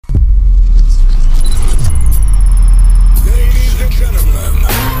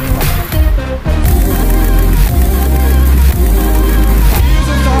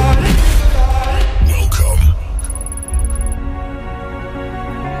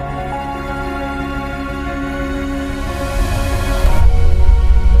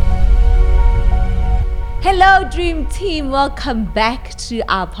Hello, Dream Team. Welcome back to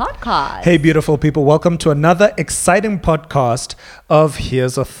our podcast. Hey, beautiful people. Welcome to another exciting podcast of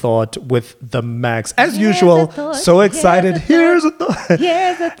Here's a Thought with the Max. As usual, so excited. Here's a thought.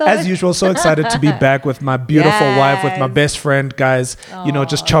 Here's a thought. As usual, so excited to be back with my beautiful wife, with my best friend, guys.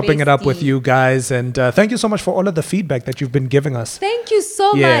 Just chopping it up with you guys. And thank you so much for all of the feedback that you've been giving us. Thank you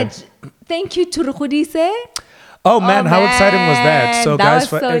so much. Thank you to Rukudise. Oh man, how exciting was that? So that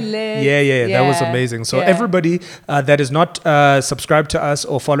guys, was so lit. Yeah, that was amazing. So everybody that is not subscribed to us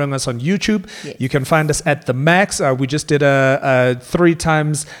or following us on YouTube, you can find us at The Max. We just did a 3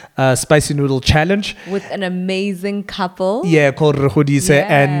 times spicy noodle challenge with an amazing couple. Yeah, called Rehudise.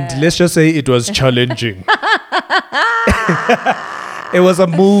 And let's just say it was challenging. It was a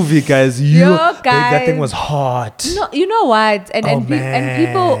movie, guys. That thing was hot. No, you know what? And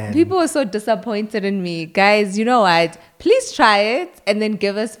people were so disappointed in me. Guys, you know what? Please try it and then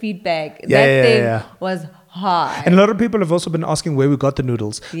give us feedback. That thing was hot. And a lot of people have also been asking where we got the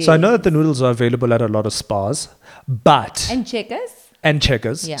noodles. Yes. So I know that the noodles are available at a lot of spas, but... And Checkers. And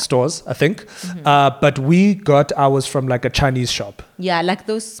Checkers stores, I think. But we got ours from like a Chinese shop. Yeah, like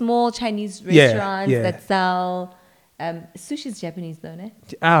those small Chinese restaurants that sell... sushi is Japanese though, no?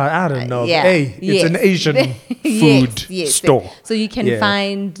 I don't know. Hey, it's an Asian food store. So you can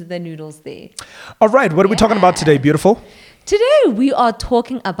find the noodles there. All right, what are we talking about today, beautiful? Today we are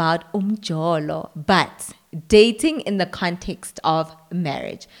talking about umjolo, but dating in the context of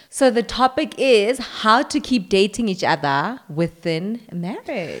marriage. So the topic is how to keep dating each other within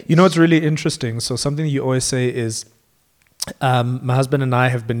marriage. You know, it's really interesting. So something you always say is, my husband and I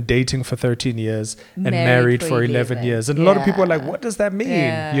have been dating for 13 years and married for 11 years. And a lot of people are like, what does that mean?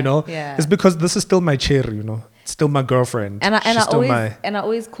 It's because this is still my chair, still my girlfriend. And I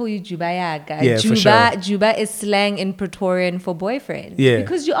always call you Jubayaga. Yeah, for sure. Juba is slang in Praetorian for boyfriend. Yeah.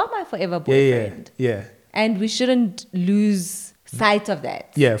 Because you are my forever boyfriend. Yeah. And we shouldn't lose sight of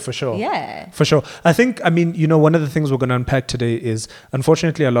that. Yeah, for sure. Yeah. For sure. I think, one of the things we're going to unpack today is,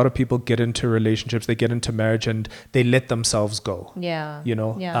 unfortunately, a lot of people get into relationships, they get into marriage and they let themselves go. Yeah.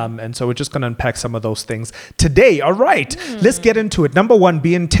 And so we're just going to unpack some of those things today. All right. Let's get into it. Number 1,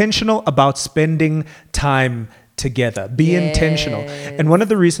 be intentional about spending time together. Be intentional. And one of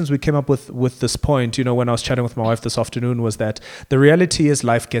the reasons we came up with this point, when I was chatting with my wife this afternoon, was that the reality is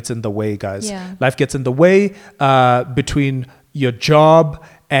life gets in the way, guys. Yeah. Life gets in the way between your job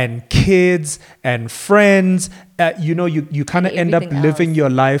and kids and friends. You kind of end up living your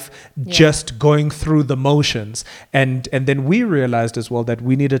life just going through the motions. And then we realized as well that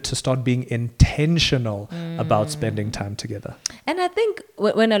we needed to start being intentional about spending time together. And I think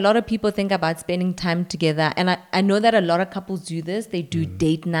when a lot of people think about spending time together, and I know that a lot of couples do this, they do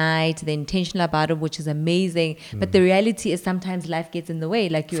date night, they're intentional about it, which is amazing. But the reality is sometimes life gets in the way,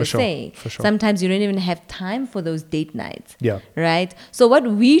 like you were saying. For sure. Sometimes you don't even have time for those date nights. Yeah. Right? So what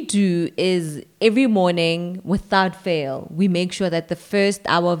we do is every morning, without fail, we make sure that the first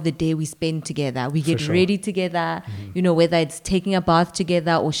hour of the day we spend together. We get ready together, whether it's taking a bath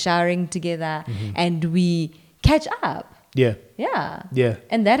together or showering together, and we catch up. Yeah.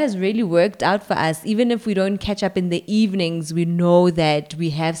 And that has really worked out for us. Even if we don't catch up in the evenings, we know that we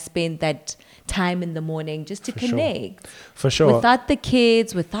have spent that time in the morning just to connect. For sure. Without the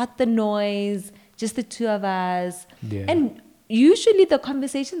kids, without the noise, just the two of us. Yeah. And usually the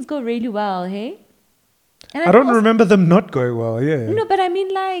conversations go really well, hey? And I don't remember them not going well, No, but I mean,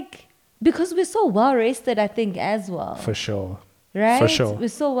 because we're so well rested, I think, as well. For sure. Right? For sure. We're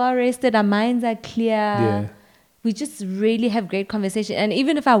so well rested, our minds are clear. Yeah. We just really have great conversation. And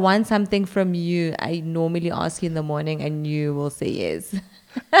even if I want something from you, I normally ask you in the morning and you will say yes.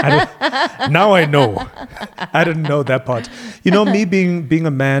 Now I know. I didn't know that part. Me being a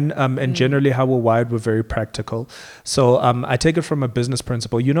man and generally how we're wired, we're very practical. So I take it from a business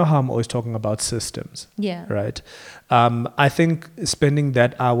principle. You know how I'm always talking about systems. Yeah. Right? I think spending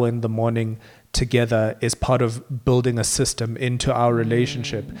that hour in the morning together is part of building a system into our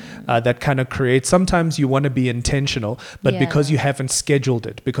relationship that kind of creates, sometimes you want to be intentional, but because you haven't scheduled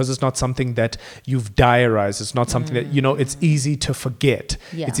it, because it's not something that you've diarized, it's not something that, it's easy to forget.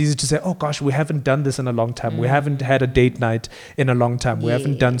 It's easy to say, oh gosh, we haven't done this in a long time. We haven't had a date night in a long time. We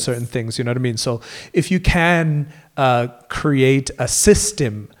haven't done certain things, you know what I mean? So if you can create a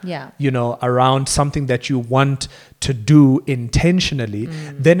system, around something that you want to do intentionally,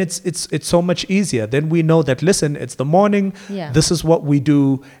 then it's so much easier. Then we know that, listen, it's the morning, this is what we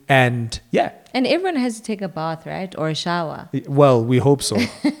do, and And everyone has to take a bath, right? Or a shower. Well, we hope so,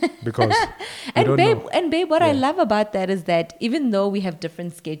 because babe, what I love about that is that even though we have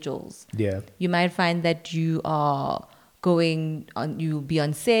different schedules, yeah, you might find that you are you'll be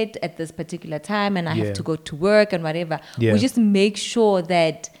on set at this particular time and I Yeah. have to go to work and whatever. Yeah. We just make sure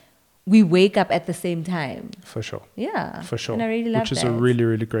that we wake up at the same time. For sure. Yeah. For sure. And I really love Which is that. a really,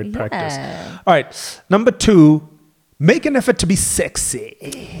 really great practice. Yeah. All right. Number 2, make an effort to be sexy.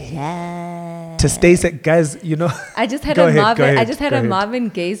 Yeah. To stay sexy. Guys, you know. I just had Go a ahead, Marvin. go ahead, I just had go a ahead. Marvin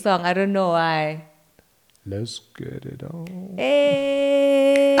Gaye song. I don't know why. Let's get it on.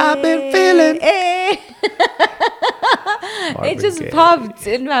 Hey, I've been feeling- Hey. Marvin It just Gaye. popped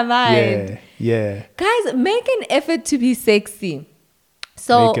in my mind. Yeah. Guys, make an effort to be sexy.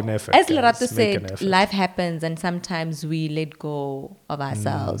 So, Make an effort, as guys. Lerato Make an said, effort. life happens and sometimes we let go of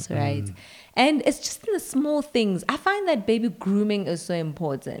ourselves, right? And it's just in the small things. I find that baby grooming is so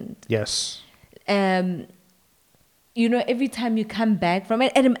important. Yes. You know, every time you come back from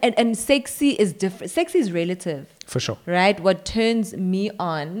it, and sexy is different. Sexy is relative. For sure. Right? What turns me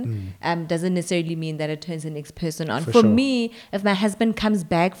on doesn't necessarily mean that it turns the next person on. For For sure. me, if my husband comes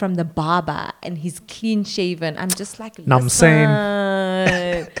back from the barber and he's clean shaven, I'm just like, Know what I'm saying?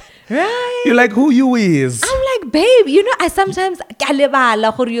 "Listen." Right? You're like, who you is? I'm like, babe, you know, I sometimes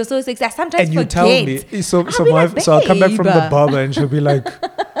kalebala gore you're so sexy. I sometimes And you forget. tell me. So I'll I'll come back from the "Babe." barber and she'll be like,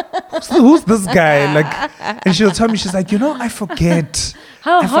 who's this guy? Like, and she'll tell me, she's like, you know, I forget.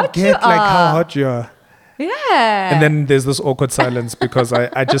 How I hot you forget, like, how are. hot you are. Yeah. And then there's this awkward silence because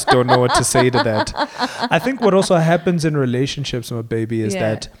I just don't know what to say to that. I think what also happens in relationships, my baby, is Yeah.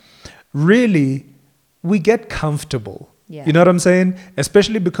 that really we get comfortable. Yeah. You know what I'm saying?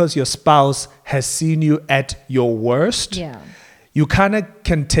 Especially because your spouse has seen you at your worst. Yeah. You kind of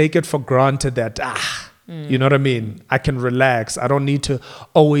can take it for granted that, you know what I mean? I can relax. I don't need to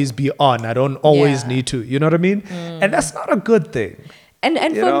always be on. I don't always Yeah. need to. You know what I mean? And that's not a good thing. And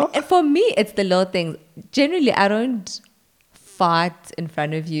You know? for me, it's the little things. Generally, I don't fart in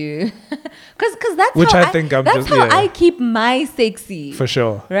front of you, because that's Which how I think I'm that's just- how yeah. I keep my sexy. For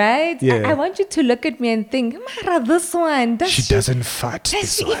sure. Right? Yeah. I want you to look at me and think, Mara, this one does She doesn't fart. does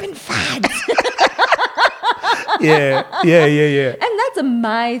This she one. even fart? Yeah. And that's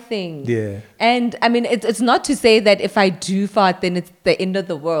my thing. Yeah. And I mean, it's not to say that if I do fart, then it's the end of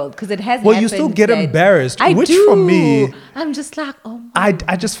the world, because it has. Well, you still happened get that embarrassed, I which do. for me- I'm just like, oh my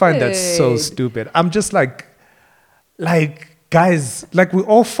I just find that so word. stupid. I'm just like, guys, like we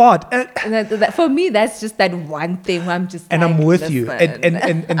all fought. And that, for me, that's just that one thing where I'm just And like, I'm with you. listen,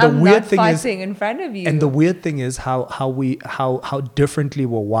 And the I'm weird not thing is- farting in front of you. And the weird thing is how differently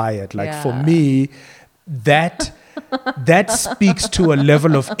we're wired. Like for Yeah. me, that speaks to a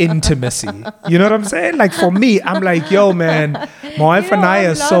level of intimacy. You know what I'm saying? Like for me, I'm like, yo, man, my wife You know, and I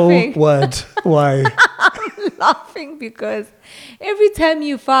I'm are so laughing. what? Why? laughing because every time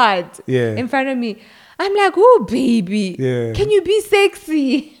you fart Yeah. in front of me, I'm like, oh baby, Yeah. can you be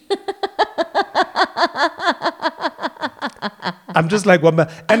sexy? I'm just like,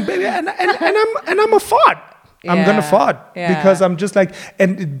 and baby, and I'm a fart. I'm gonna Yeah, fart yeah. because I'm just like,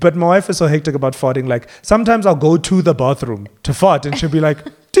 but my wife is so hectic about farting. Like sometimes I'll go to the bathroom to fart, and she'll be like,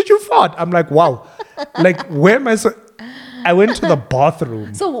 "Did you fart?" I'm like, "Wow, like where am I?" I went to the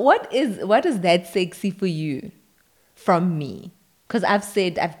bathroom. So what is that sexy for you from me? Because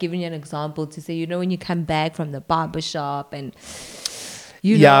I've given you an example to say, you know, when you come back from the barbershop and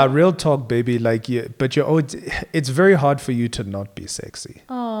you Yeah, know, real talk, baby. Like, but you're always, it's very hard for you to not be sexy.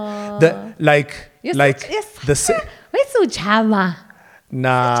 Aww. The You're like so, the where's so chama?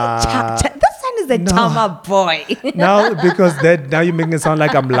 nah. This one is a no. chama boy. Now because now you're making it sound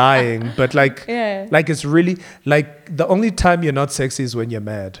like I'm lying, but like Yeah. like it's really like the only time you're not sexy is when you're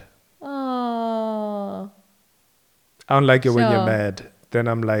mad. Oh. I don't like it when you're Sure. mad. Then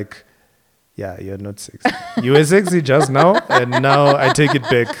I'm like, yeah, you're not sexy. You were sexy just now, and now I take it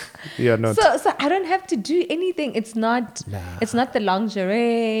back. You're not. So I don't have to do anything. It's not. Nah. It's not the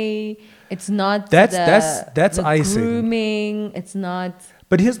lingerie. It's not. That's the icing. grooming. It's not.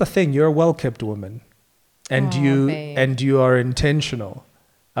 But here's the thing: you're a well-kept woman, and Aw, babe. you are intentional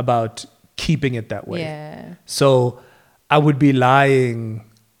about keeping it that way. Yeah. So I would be lying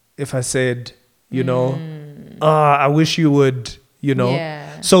if I said, you know, I wish you would, you know. Yeah.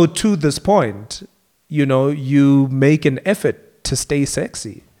 So to this point, you know, you make an effort to stay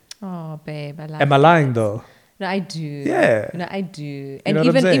sexy. Oh, babe, I like. Am I lying though? No, I do. Yeah. No, I do. You And know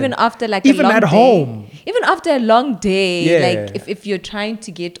what I'm saying? even after like Even a long at day, home. even after a long day, Yeah. like if you're trying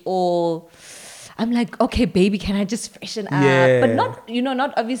to get all, I'm like, okay, baby, can I just freshen up? Yeah. But not,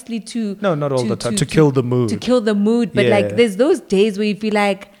 not obviously to. No, not all the time. To kill the mood. To kill the mood, but Yeah. like there's those days where you feel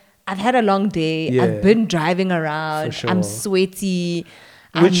like I've had a long day. Yeah. I've been driving around. For I'm sure. sweaty.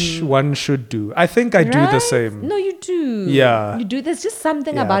 which one should do. I think I do the Right? same. No, you do. Yeah. You do. There's just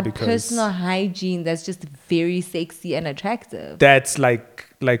something Yeah, about because- personal hygiene that's just very sexy and attractive. That's like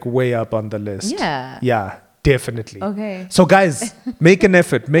way up on the list. Yeah. Yeah, definitely. Okay. So guys, make an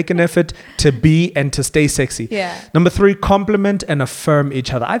effort. Make an effort to be and to stay sexy. Yeah. Number 3, compliment and affirm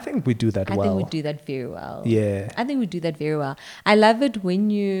each other. I think we do that I well. think we do that very well. Yeah. I think we do that very well. I love it when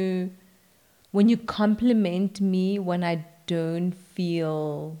you compliment me when I don't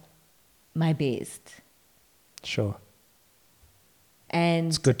feel my best. Sure. And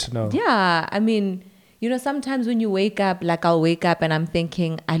It's good to know. yeah, I mean, sometimes when you wake up, like I'll wake up and I'm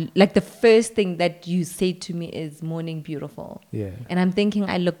thinking, like the first thing that you say to me is morning beautiful. Yeah. And I'm thinking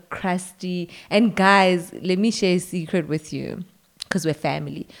I look crusty. And guys, let me share a secret with you because we're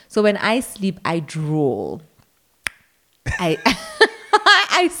family. So when I sleep, I drool. I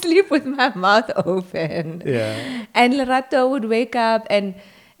I sleep with my mouth open. Yeah. And Lerato would wake up and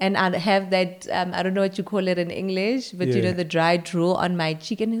I'd have that, I don't know what you call it in English, but Yeah. the dry drool on my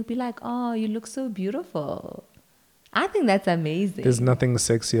cheek. And he'll be like, oh, you look so beautiful. I think that's amazing. There's nothing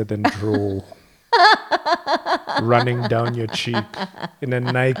sexier than drool running down your cheek in a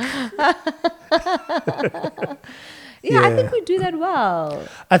Nike. Yeah, I Yeah. think we do that well.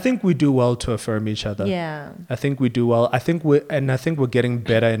 I think we do well to affirm each other. Yeah. I think we do well. I think we're getting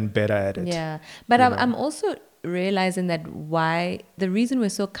better and better at it. Yeah. But I'm also realizing that the reason we're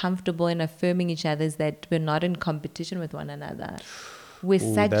so comfortable in affirming each other is that we're not in competition with one another. We're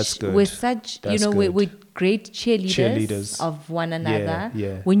that's good. That's we're good. great cheerleaders, Cheerleaders. of one another.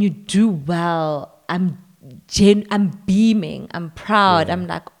 yeah. When you do well, I'm beaming. I'm proud. Yeah. I'm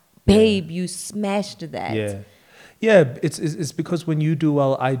like, babe, you smashed that. Yeah. Yeah, it's because when you do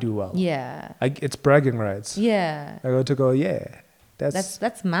well, I do well. Yeah. It's bragging rights. Yeah. I go to go, yeah.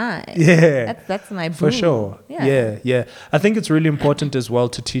 That's mine. Yeah. That's my boo. For sure. Yeah. Yeah. I think it's really important as well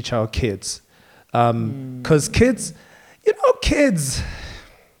to teach our kids. Because kids, kids.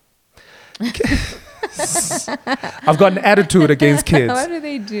 I've got an attitude against kids. What do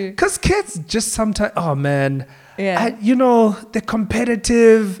they do? Because kids just sometimes, oh man, Yeah. they're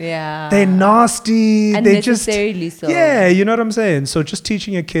competitive. Yeah. They're nasty. They just, Unnecessarily so. yeah, you know what I'm saying? So just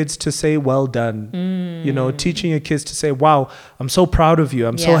teaching your kids to say, well done. Teaching your kids to say, wow, I'm so proud of you.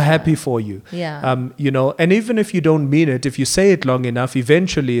 I'm so Yeah. happy for you. Yeah. And even if you don't mean it, if you say it long enough,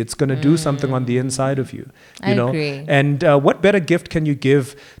 eventually it's going to do something on the inside of you. I agree. And what better gift can you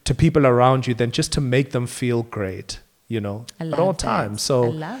give to people around you than just to make them feel great? I At love all that. times. I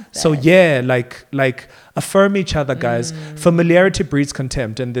love So that. yeah, like affirm each other, guys. Familiarity breeds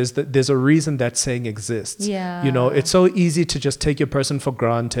contempt, and there's a reason that saying exists. Yeah. It's so easy to just take your person for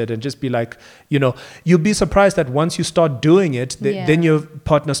granted and just be like, you'll be surprised that once you start doing it, then your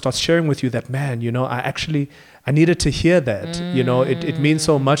partner starts sharing with you that, man, I needed to hear that. It means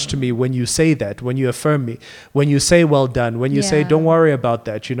so much to me when you say that, when you affirm me, when you say well done, when you say Yeah. don't worry about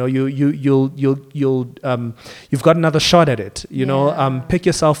that. You've got another shot at it. Pick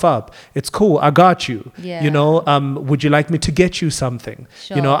yourself up. It's cool. I got you. Yeah. Would you like me to get you something?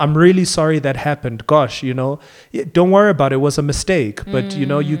 Sure. I'm really sorry that happened. Gosh, don't worry about it. It was a mistake. But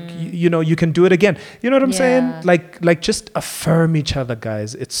you can do it again. You know what I'm saying? Yeah. Like just affirm each other,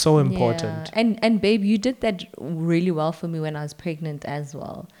 guys. It's so important. Yeah. And babe, you did that really well for me when I was pregnant as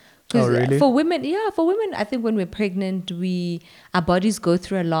well. 'Cause Oh, really? For women, I think when we're pregnant, our bodies go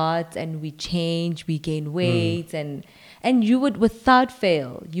through a lot and we change, we gain weight, and you would, without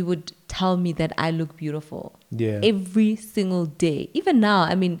fail, you would tell me that I look beautiful. Yeah. Every single day. Even now,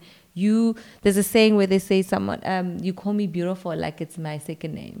 I mean, there's a saying where they say you call me beautiful like it's my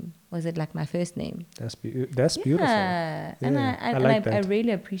second name. Was it like my first name? That's beautiful. Yeah. And I like I that.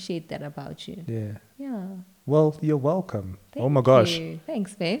 really appreciate that about you. Yeah. Yeah. Well, you're welcome. Oh Thank my gosh. you.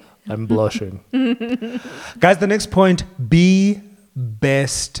 Thanks, babe. I'm blushing. Guys, the next point, be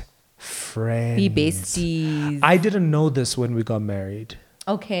best friends. Be besties. I didn't know this when we got married.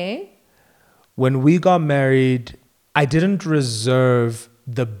 Okay. When we got married, I didn't reserve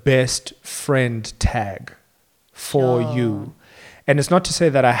the best friend tag for Sure. you. And it's not to say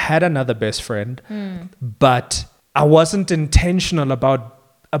that I had another best friend, but I wasn't intentional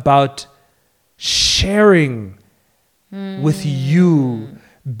about sharing with you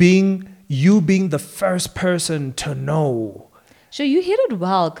being the first person to know. So you hit it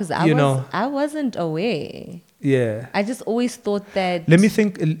well because I wasn't aware. Yeah. I just always thought that. Let me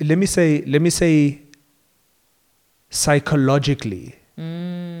say psychologically.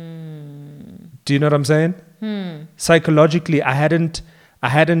 Do you know what I'm saying? Psychologically, I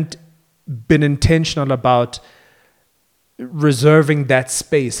hadn't been intentional about reserving that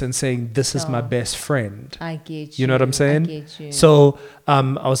space and saying, this is my Sure. best friend. I get you. You know what I'm saying? I get you. So I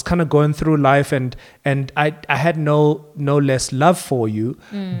was kind of going through life, and I had no less love for you,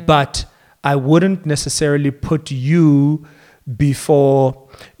 but I wouldn't necessarily put you before,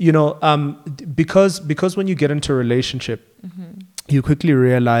 because when you get into a relationship, you quickly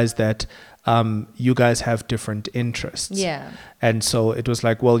realize that you guys have different interests. Yeah. And so it was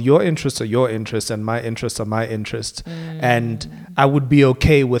like, well, your interests are your interests and my interests are my interests. And I would be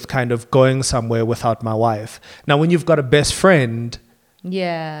okay with kind of going somewhere without my wife. Now, when you've got a best friend,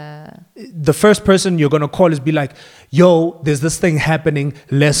 Yeah. the first person you're going to call is be like, yo, there's this thing happening,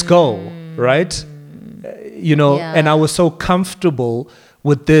 let's go, right? Yeah. And I was so comfortable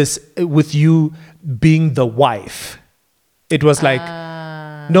with this, with you being the wife. It was like,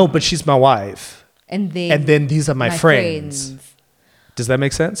 no, but she's my wife. And then these are my friends. Does that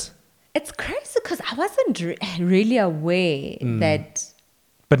make sense? It's crazy because I wasn't really aware that.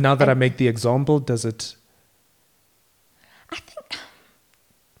 But now that I make the example, does it? I think.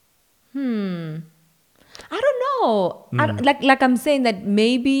 I don't know. Like I'm saying that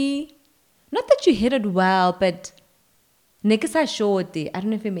maybe, not that you hit it well, but Nikisa shorty. I don't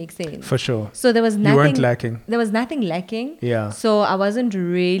know if it makes sense. For sure. So there was nothing. You weren't lacking. There was nothing lacking. Yeah. So I wasn't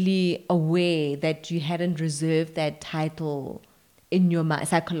really aware that you hadn't reserved that title in your mind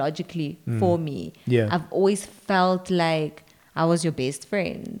psychologically for me. Yeah. I've always felt like I was your best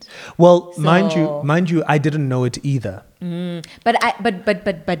friend. Well, So- mind you, I didn't know it either. But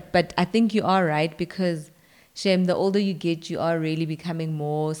I think you are right, because Shem, the older you get, you are really becoming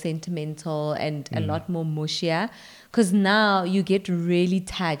more sentimental and a lot more mushier. Because now you get really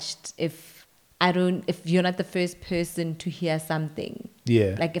touched if you're not the first person to hear something.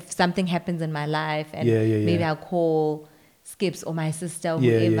 Yeah. Like if something happens in my life and Yeah, yeah, yeah. maybe I'll call Skips or my sister or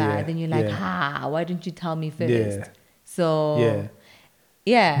Yeah, yeah, whoever, yeah, then you're like, yeah. why didn't you tell me first? Yeah. So Yeah.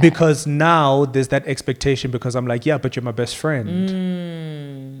 yeah. Because now there's that expectation, because I'm like, yeah, but you're my best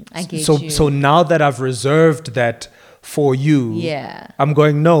friend. I get so you. so now that I've reserved that for you, Yeah. I'm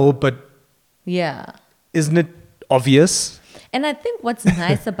going, no, but Yeah. isn't it obvious? And I think what's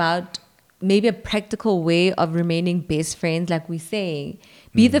nice about maybe a practical way of remaining best friends, like we're saying,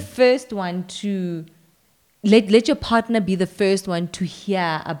 be the first one to let your partner be the first one to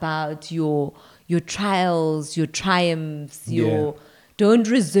hear about your trials, your triumphs, your don't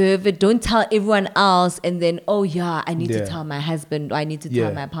reserve it, don't tell everyone else, and then, oh yeah, I need to Yeah. tell my husband or I need to Yeah.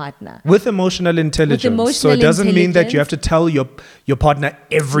 tell my partner. With emotional intelligence. So emotional it doesn't mean that you have intelligence. to tell your partner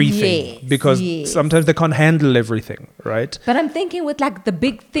everything, Yes, because yes. sometimes they can't handle everything, right? But I'm thinking with like the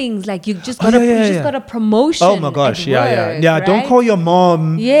big things, like you just Oh, got yeah. a promotion. Oh my gosh, at yeah. work, Don't right? call your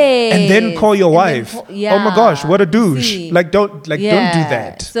mom Yes. and then call your And then wife. call- Oh my gosh, what a douche. See? Don't do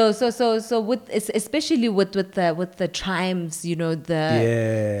that. So with especially with the triumphs,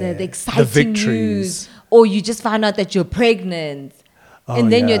 the exciting victories. news, or you just found out that you're pregnant, Oh,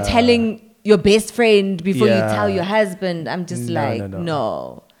 and then you're yeah. telling your best friend before you Yeah. tell your husband. I'm just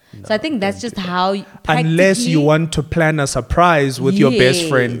no. So I think that's just how Unless you practically- want to plan a surprise with your best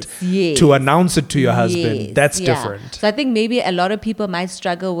friend Yes, to announce it to your husband, yes, that's yeah. different. So I think maybe a lot of people might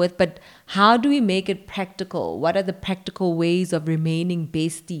struggle with, but how do we make it practical? What are the practical ways of remaining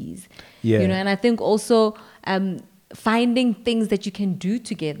besties? Yeah. And I think also finding things that you can do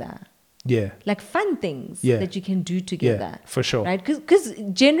together. Yeah. Like fun things Yeah. that you can do together. for sure. Right? Because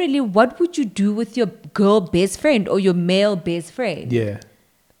generally, what would you do with your girl best friend or your male best friend? Yeah.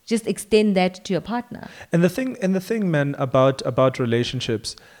 Just extend that to your partner. And the thing, man, about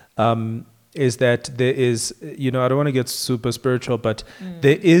relationships is that there is, I don't want to get super spiritual, but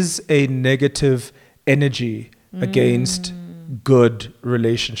there is a negative energy against good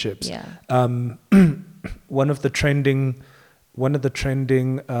relationships. Yeah. One of the trending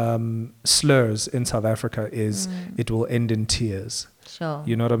slurs in South Africa is it will end in tears. Sure.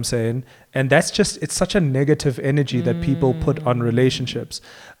 You know what I'm saying? And it's such a negative energy that people put on relationships.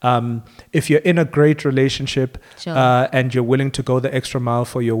 If you're in a great relationship Sure. and you're willing to go the extra mile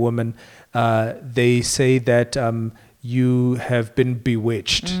for your woman, they say that you have been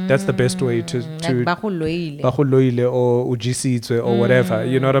bewitched. That's the best way to Like bakuloile. Bakuloile or ujisitswe or whatever.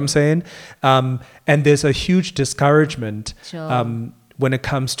 You know what I'm saying? And there's a huge discouragement Sure. when it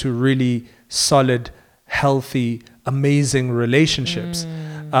comes to really solid, healthy, amazing relationships.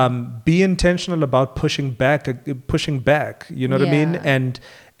 Be intentional about pushing back. You know what I mean? Yeah.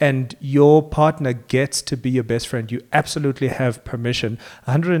 And your partner gets to be your best friend. You absolutely have permission,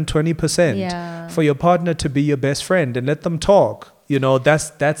 120%, Yeah. for your partner to be your best friend, and let them talk.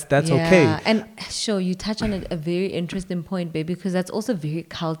 That's okay. And sure, you touch on a very interesting point, baby, because that's also very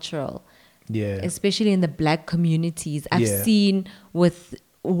cultural. Yeah. especially in the black communities. I've Yeah. seen when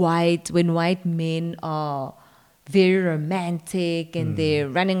white men are very romantic and they're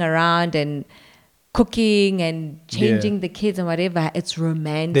running around and cooking and changing the kids and whatever, it's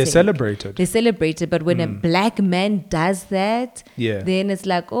romantic. They're celebrated. They're celebrated. But when a black man does that, Yeah. then it's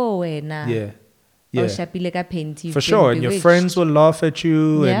like, oh, nah. Yeah. Oh, Yeah. Shapile ka penti, you've For been sure. And your bewitched. friends will laugh at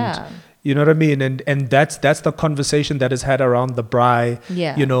you. Yeah. And you know what I mean? And that's the conversation that is had around the braai.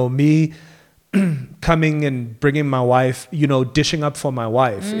 Yeah. You know, me coming and bringing my wife, you know, dishing up for my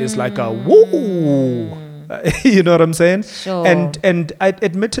wife is like a woo. You know what I'm saying? Sure. And I,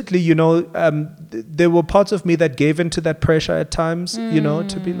 admittedly, you know, there were parts of me that gave into that pressure at times, you know,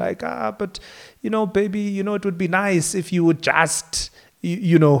 to be like, but, you know, baby, you know, it would be nice if you would just,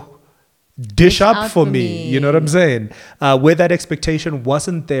 you know, dish up out for for me. me. You know what I'm saying? Where that expectation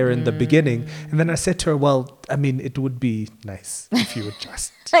wasn't there in the beginning. And then I said to her, well, I mean, it would be nice if you would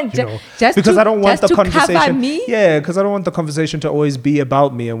just, you know, Just because to- I don't want just the to cover conversation. me? Yeah, because I don't want the conversation to always be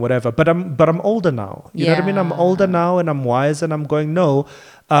about me and whatever. But I'm older now. You know what I mean? I'm Yeah. older now and I'm wise and I'm going, no,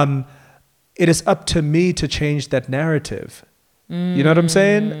 it is up to me to change that narrative. You know what I'm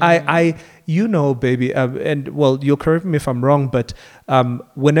saying? I you know, baby, and well, you'll correct me if I'm wrong, but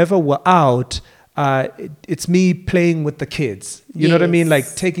whenever we're out, it's me playing with the kids. You know what I mean? Yes.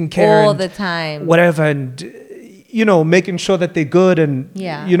 Like taking care all and the time. whatever, and you know, making sure that they're good, and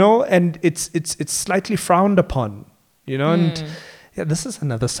Yeah. you know, and it's slightly frowned upon. You know, and yeah, this is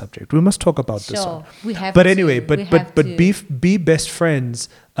another subject. We must talk about this Sure, one. we have But to. anyway, We but have to. be best friends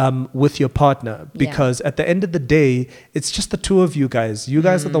with your partner, because at the end of the day, it's just the two of you guys. You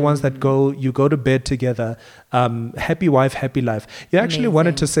guys are the ones that you go to bed together. Happy wife, happy life. You actually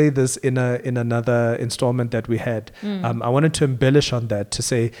wanted to say this in another installment that we had. I wanted to embellish on that to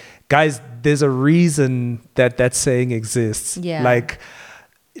say, guys, there's a reason that saying exists. Yeah.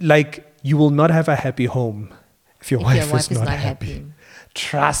 Like you will not have a happy home if your wife is not happy. happy.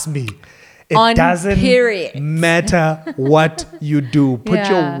 Trust me. It On doesn't period. matter what you do. Put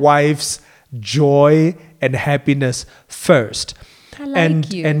Yeah. your wife's joy and happiness first. I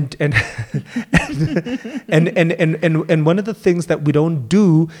like you. And one of the things that we don't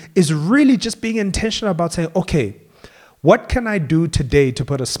do is really just being intentional about saying, okay, what can I do today to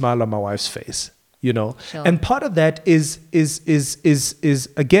put a smile on my wife's face? You know, Sure. and part of that is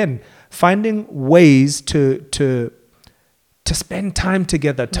again finding ways to spend time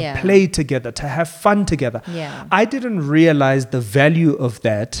together, to Yeah. play together, to have fun together. Yeah. I didn't realize the value of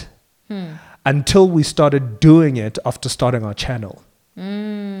that until we started doing it after starting our channel.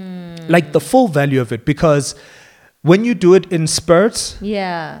 Like the full value of it, because when you do it in spurts,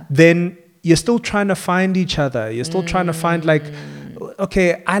 Yeah. then you're still trying to find each other. You're still trying to find like,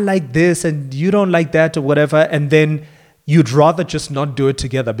 okay, I like this and you don't like that or whatever. And then you'd rather just not do it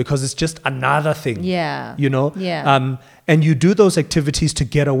together because it's just another thing. Yeah. You know? Yeah. And you do those activities to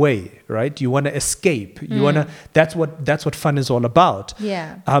get away, right? You want to escape. You want to, that's what fun is all about.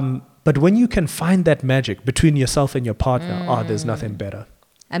 Yeah. But when you can find that magic between yourself and your partner, there's nothing better.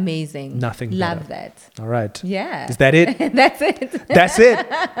 Amazing. Nothing Love better. that. All right. Yeah. Is that it? That's it. That's it,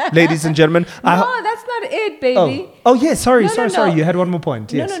 ladies and gentlemen. No, that's not it, baby. Oh yeah, sorry. No. You had one more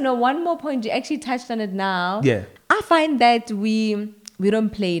point. Yes. No. One more point. You actually touched on it now. Yeah. I find that we don't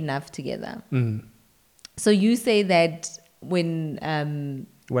play enough together. So you say that when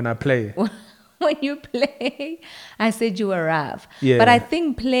When I play. when you play, I said you were rough. Yeah. But I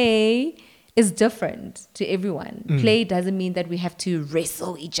think play is different to everyone. Play doesn't mean that we have to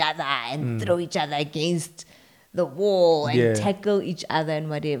wrestle each other and throw each other against the wall and Yeah. tackle each other and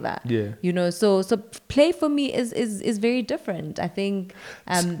whatever. Yeah. You know, so play for me is very different. I think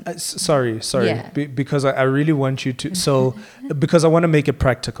Sorry. Yeah. Because I really want you to. So because I want to make it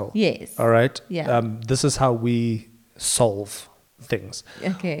practical. Yes. All right. Yeah. This is how we solve things.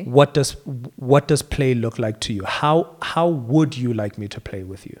 Okay. What does play look like to you? How would you like me to play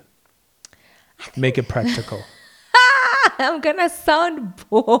with you? Make it practical. I'm gonna sound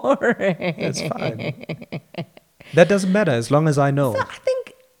boring. That's fine. That doesn't matter as long as I know. So I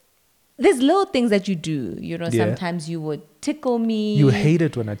think there's little things that you do. You know, Yeah. sometimes you would tickle me. You hate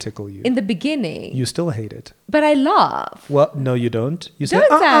it when I tickle you. in the beginning, You still hate it. but I laugh. Well, no, you don't. You say,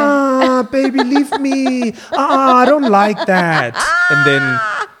 Don't I? baby, leave me. I don't like that. And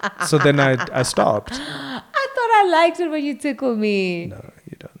then I stopped. I thought I liked it when you tickle me. No,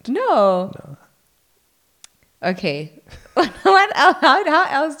 you don't. No. Okay. What else? How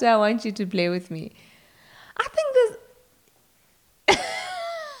else do I want you to play with me? I think this.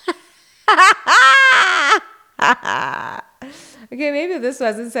 Okay, maybe this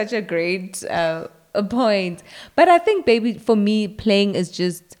wasn't such a great a point, but I think, baby, for me, playing is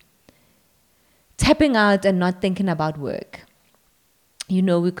just tapping out and not thinking about work. You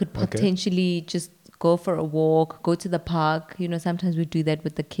know, we could Okay. potentially just go for a walk, go to the park. You know, sometimes we do that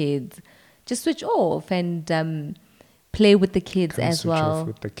with the kids. Just switch off and play with the kids Kind of as switch off well.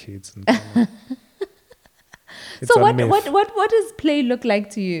 with the kids. And it's So a what myth. does play look like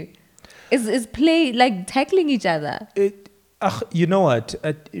to you? Is play like tackling each other? You know what?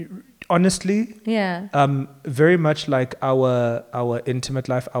 Honestly, Yeah. very much like our intimate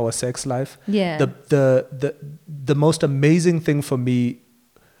life, our sex life. Yeah. The most amazing thing for me,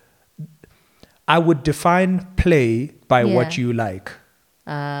 I would define play by what Yeah. you like,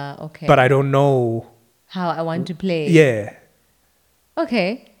 Okay. but I don't know. How I want to play. Yeah.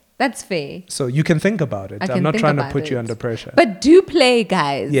 Okay. That's fair. So you can think about it. I I'm can not think trying to about put you it. under pressure. But do play,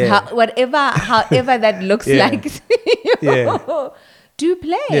 guys. Yeah. However that looks Yeah. like. to you. Yeah. Do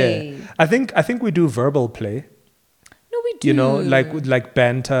play. Yeah. I think we do verbal play. No, we do. You know, like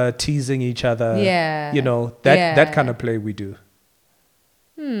banter, teasing each other. Yeah. You know, that kind Yeah. of play we do.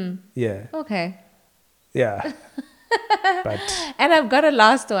 Yeah. Okay. Yeah. But And I've got a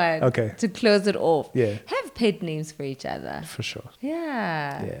last one. Okay. To close it off. Yeah. Have pet names for each other. for sure.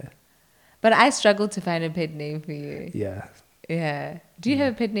 Yeah. Yeah. But I struggle to find a pet name for you. Yeah. Yeah. Do you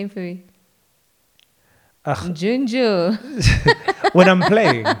have a pet name for me? Ugh. Junju. When I'm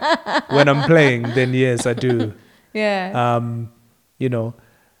playing, then yes, I do. Yeah. You know,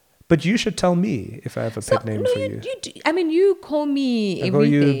 but you should tell me if I have a pet name for you. I mean, you call me I call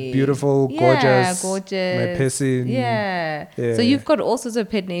everything. you beautiful, Yeah, gorgeous, gorgeous. my pissin. Yeah. Yeah. So you've got all sorts of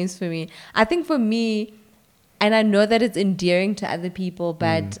pet names for me. I think for me, and I know that it's endearing to other people,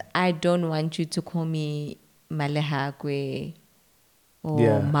 but I don't want you to call me Malehakwe or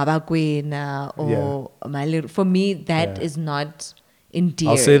Yeah. Mabakwena or Malero. For me, that Yeah. is not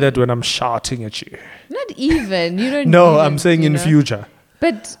endearing. I'll say that when I'm shouting at you. Not even. You don't. No, even, I'm saying you in know? future.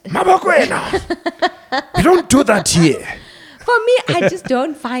 But Mabakwena, you don't do that here. for me, I just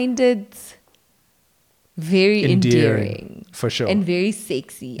don't find it very endearing for sure. and very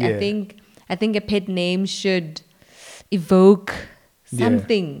sexy. Yeah. I think a pet name should evoke Yeah.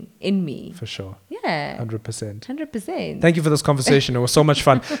 something in me. For sure. Yeah. 100%. 100%. Thank you for this conversation. It was so much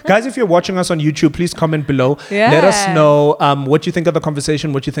fun. Guys, if you're watching us on YouTube, please comment below. Yeah. Let us know what you think of the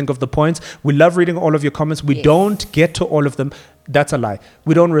conversation, what you think of the points. We love reading all of your comments. We Yes. don't get to all of them. That's a lie.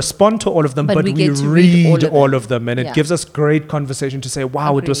 We don't respond to all of them, But but we we get to read read all of them. And it Yeah. gives us great conversation to say,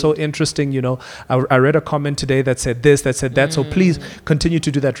 wow, it was so interesting. You know, I read a comment today that said this, that said that. So please continue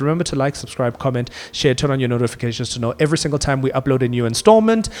to do that. Remember to like, subscribe, comment, share, turn on your notifications to know every single time we upload a new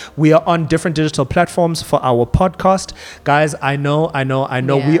installment. We are on different digital platforms for our podcast. Guys, I know.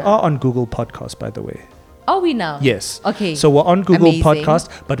 We Yeah. are on Google Podcast, by the way. Are we now? Yes. Okay. So we're on Google Amazing. Podcast,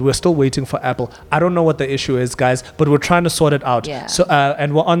 but we're still waiting for Apple. I don't know what the issue is, guys, but we're trying to sort it out. Yeah. So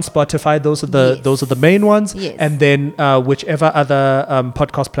and we're on Spotify. Those are the Yes. main ones. Yes. And then whichever other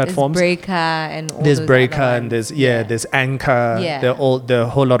podcast platforms. There's Breaker and all There's those Breaker other and ones. there's Anchor. Yeah. There are a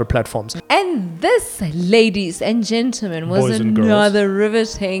whole lot of platforms. And this, ladies and gentlemen, was Boys and girls. another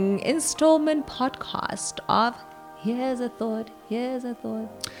riveting installment podcast of Here's a Thought, Here's a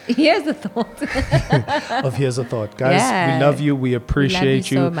Thought, Here's a Thought. Of Here's a Thought. Guys, Yeah. we love you. We appreciate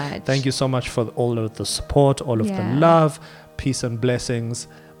you you. so much. Thank you so much for all of the support, all of the Yeah. love, peace and blessings.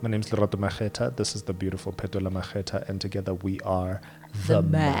 My name's Lerato Macheta. This is the beautiful Petola Macheta. And together we are The the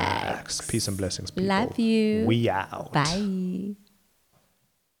Max. Max. Peace and blessings, people. Love you. We out. Bye.